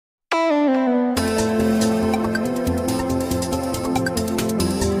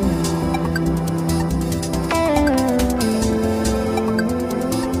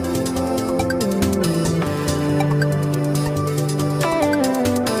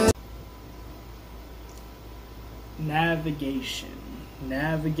Navigation.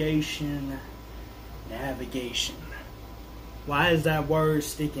 Navigation. Navigation. Why is that word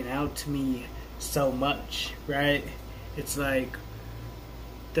sticking out to me so much, right? It's like,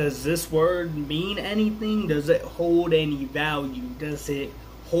 does this word mean anything? Does it hold any value? Does it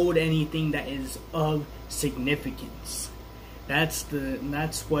hold anything that is of significance? That's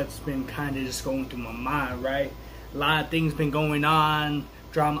what's been kind of just going through my mind, right? A lot of things been going on.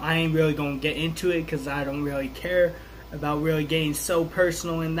 Drama. I ain't really gonna get into it because I don't really care about really getting so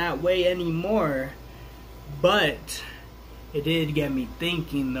personal in that way anymore. But it did get me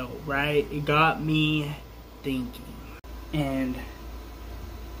thinking though, right? It got me thinking. And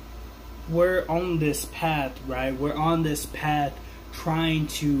we're on this path, right? We're on this path trying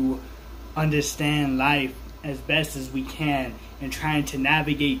to understand life as best as we can and trying to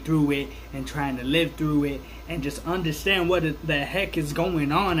navigate through it and trying to live through it and just understand what the heck is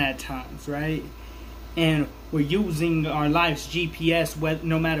going on at times, right? And we're using our life's GPS,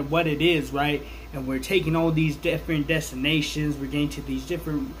 no matter what it is, right? And we're taking all these different destinations. We're getting to these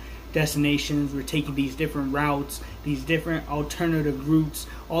different destinations. We're taking these different routes, these different alternative routes,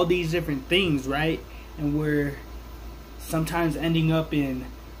 all these different things, right? And we're sometimes ending up in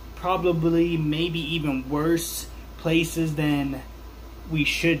probably maybe even worse places than we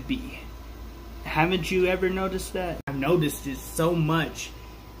should be. Haven't you ever noticed that? I've noticed it so much,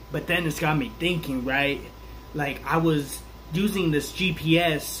 but then it's got me thinking, right? Like, I was using this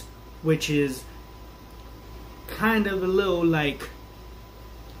GPS, which is kind of a little like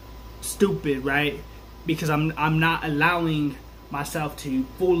stupid, right? Because I'm not allowing myself to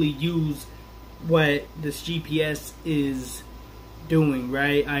fully use what this GPS is doing,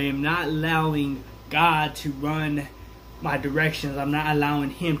 right? I am not allowing God to run my directions. I'm not allowing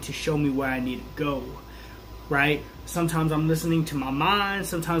Him to show me where I need to go, right? Sometimes I'm listening to my mind,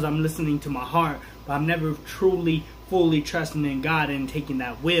 sometimes I'm listening to my heart, but I'm never truly, fully trusting in God and taking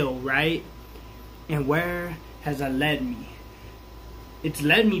that will, right? And where has that led me? It's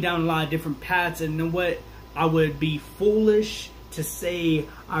led me down a lot of different paths, and you know what? I would be foolish to say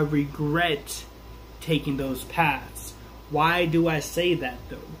I regret taking those paths. Why do I say that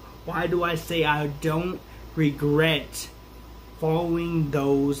though? Why do I say I don't regret following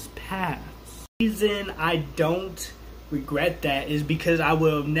those paths? The reason I don't regret that is because I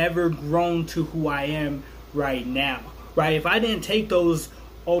would have never grown to who I am right now, right? If I didn't take those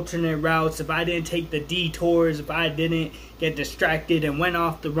alternate routes, if I didn't take the detours, if I didn't get distracted and went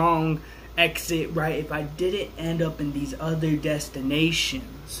off the wrong exit, right? If I didn't end up in these other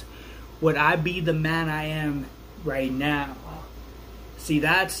destinations, would I be the man I am right now? See,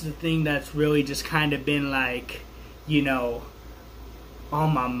 that's the thing that's really just kind of been like, you know,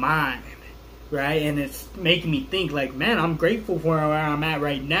 on my mind, right? And it's making me think like, man, I'm grateful for where I'm at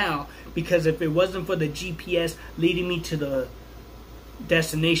right now, because if it wasn't for the GPS leading me to the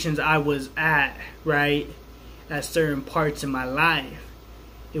destinations I was at, right, at certain parts in my life,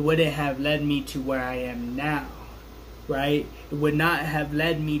 it wouldn't have led me to where I am now, right? It would not have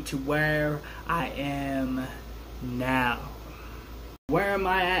led me to where I am now. Where am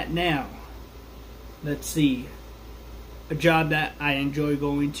I at now? Let's see. A job that I enjoy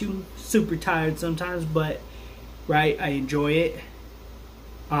going to. Super tired sometimes, but right, I enjoy it.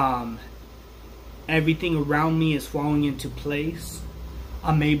 Everything around me is falling into place.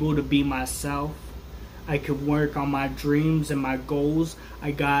 I'm able to be myself. I could work on my dreams and my goals.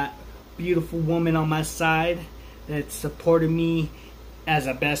 I got a beautiful woman on my side that supported me as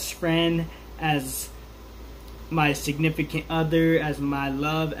a best friend, as my significant other, as my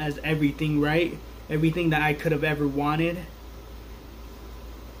love, as everything, right? Everything that I could have ever wanted.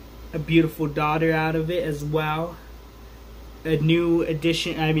 A beautiful daughter out of it as well. A new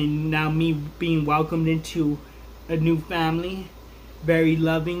addition, now me being welcomed into a new family. Very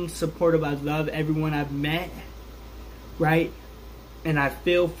loving, supportive. I love everyone I've met, right? And I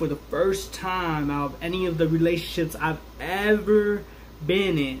feel for the first time out of any of the relationships I've ever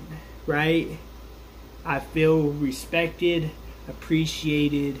been in, right? I feel respected,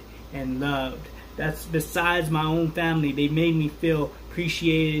 appreciated, and loved. That's besides my own family. They made me feel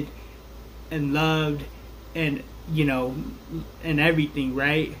appreciated and loved and, you know, and everything,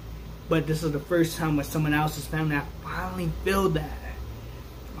 right? But this is the first time with someone else's family I finally feel that.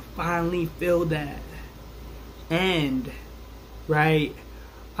 I finally feel that. And, right,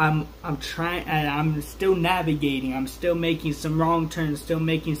 I'm trying, and I'm still navigating. I'm still making some wrong turns, still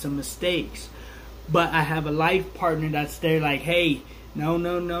making some mistakes. But I have a life partner that's there like, hey,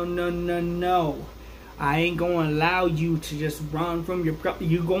 no. I ain't going to allow you to just run from your problem.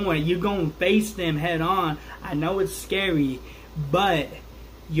 You're going to face them head on. I know it's scary, but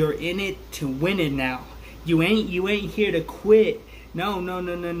you're in it to win it now. You ain't here to quit.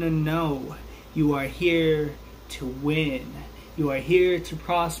 No. You are here to win. You are here to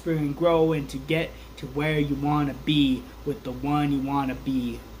prosper and grow and to get to where you want to be with the one you want to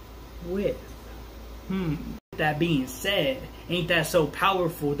be with. That being said, ain't that so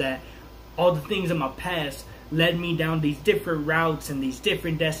powerful that all the things in my past led me down these different routes and these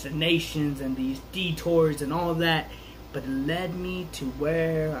different destinations and these detours and all that, but it led me to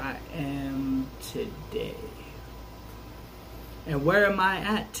where I am today. And where am I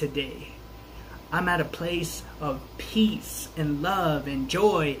at today? I'm at a place of peace and love and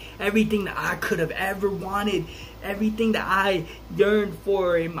joy. Everything that I could have ever wanted. Everything that I yearned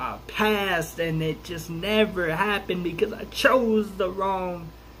for in my past. And it just never happened because I chose the wrong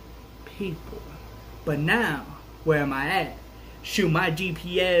people. But now, where am I at? Shoot, my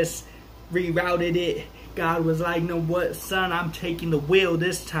GPS rerouted it. God was like, know what, son? I'm taking the wheel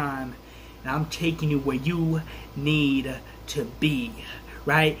this time. And I'm taking you where you need to be.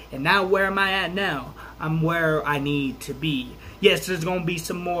 Right? And now where am I at now? I'm where I need to be. Yes, there's going to be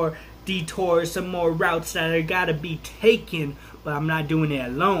some more detours, some more routes that are got to be taken, but I'm not doing it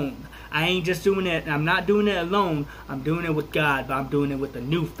alone. I ain't just doing it. I'm not doing it alone. I'm doing it with God, but I'm doing it with a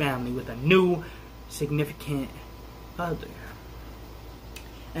new family, with a new significant other.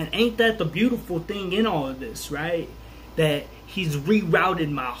 And ain't that the beautiful thing in all of this, right? That He's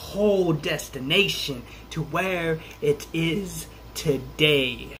rerouted my whole destination to where it is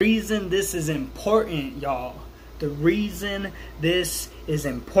today. The reason this is important, y'all, the reason this is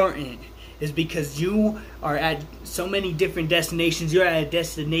important is because you are at so many different destinations. You're at a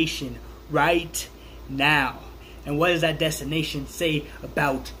destination right now. And what does that destination say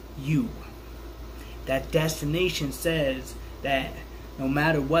about you? That destination says that no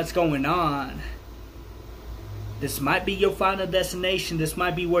matter what's going on, this might be your final destination. This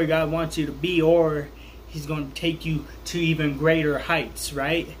might be where God wants you to be, or He's going to take you to even greater heights,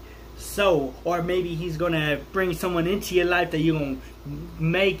 right? So, or maybe He's going to bring someone into your life that you're going to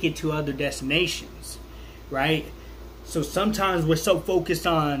make it to other destinations, right? So sometimes we're so focused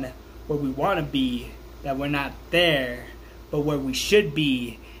on where we want to be that we're not there. But where we should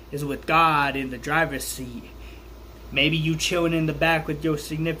be is with God in the driver's seat. Maybe you chilling in the back with your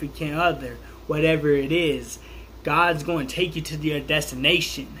significant other, whatever it is. God's going to take you to your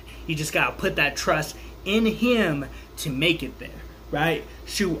destination. You just got to put that trust in Him to make it there, right?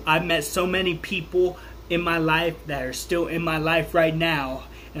 Shoot, I've met so many people in my life that are still in my life right now,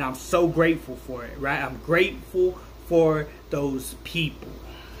 and I'm so grateful for it, right? I'm grateful for those people.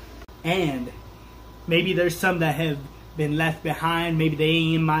 And maybe there's some that have been left behind. Maybe they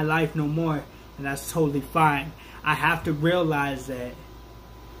ain't in my life no more, and that's totally fine. I have to realize that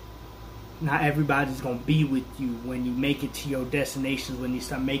not everybody's going to be with you when you make it to your destinations, when you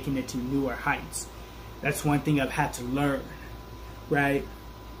start making it to newer heights. That's one thing I've had to learn, right?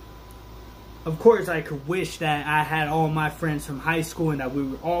 Of course, I could wish that I had all my friends from high school and that we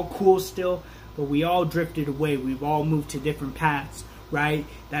were all cool still, but we all drifted away. We've all moved to different paths, right?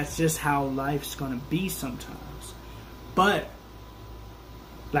 That's just how life's going to be sometimes. But,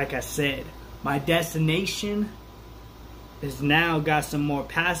 like I said, my destination is now got some more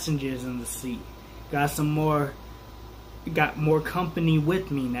passengers in the seat. Got more company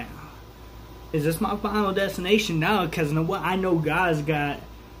with me now. Is this my final destination now? Because you know what? I know God's got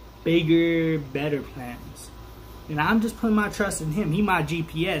bigger, better plans. And I'm just putting my trust in Him. He's my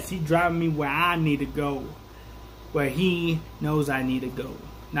GPS. He's driving me where I need to go. Where He knows I need to go.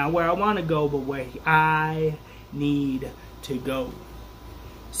 Not where I want to go, but where I need to go.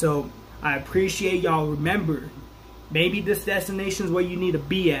 So, I appreciate y'all. Remember, maybe this destination is where you need to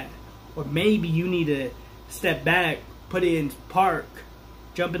be at. Or maybe you need to step back, put it in park,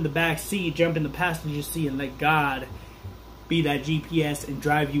 jump in the back seat, jump in the passenger seat, and let God be that GPS and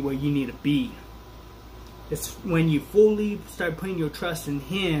drive you where you need to be. It's when you fully start putting your trust in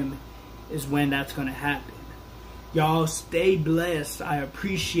Him is when that's going to happen. Y'all stay blessed. I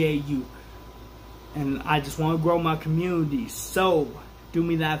appreciate you. And I just want to grow my community. So, do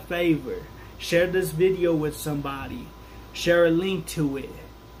me that favor. Share this video with somebody. Share a link to it.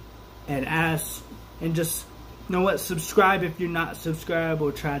 And ask, and just, you know what, subscribe if you're not subscribed,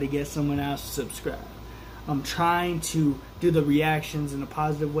 or try to get someone else to subscribe. I'm trying to do the reactions in a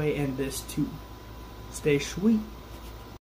positive way, and this too. Stay sweet.